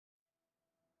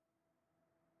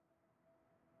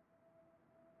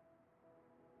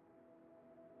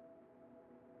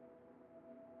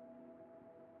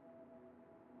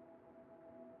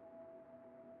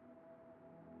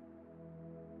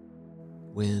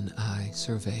when I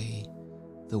survey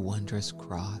the wondrous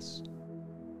cross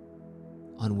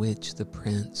on which the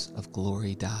Prince of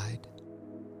Glory died.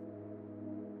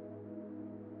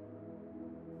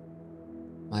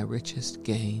 My richest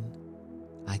gain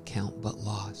I count but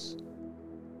loss,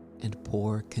 and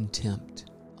pour contempt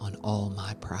on all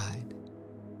my pride.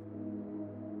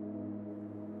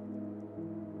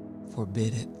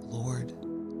 Forbid it, Lord,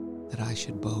 that I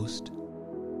should boast,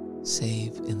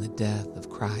 save in the death of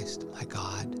Christ my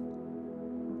God.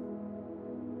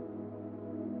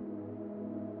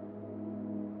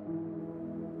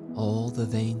 All the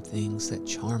vain things that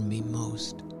charm me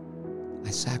most, I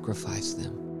sacrifice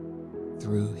them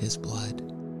through his blood.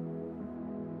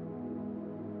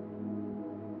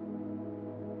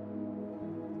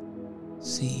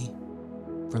 See,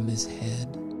 from his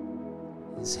head,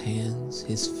 his hands,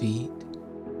 his feet,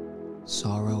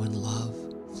 sorrow and love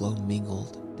flow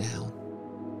mingled down.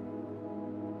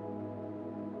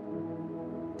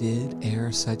 Did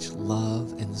e'er such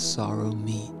love and sorrow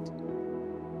meet,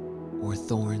 or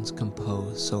thorns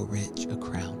compose so rich a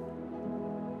crown?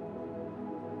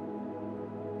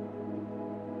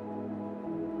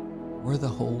 Were the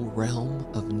whole realm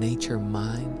of nature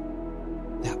mine,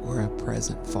 that were a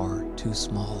present far too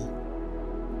small.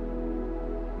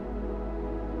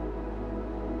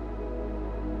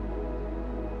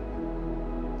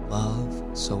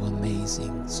 Love so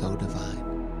amazing, so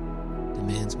divine,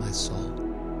 demands my soul,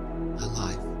 my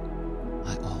life,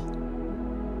 my all.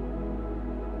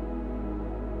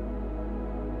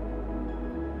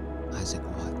 Isaac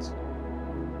Watts.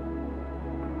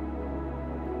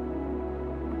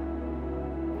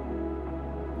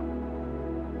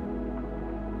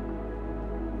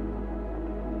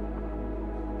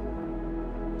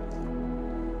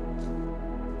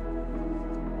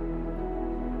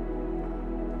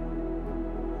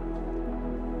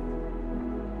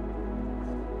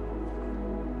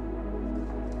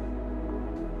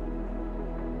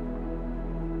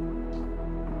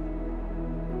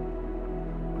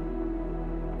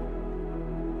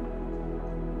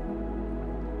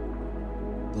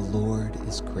 The Lord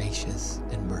is gracious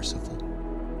and merciful,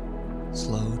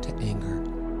 slow to anger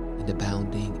and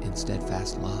abounding in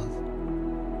steadfast love.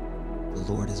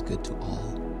 The Lord is good to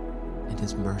all, and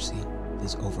his mercy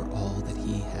is over all that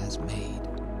he has made.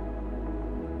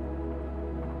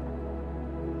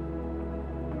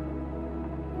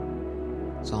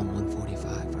 Psalm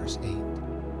 145, verse 8.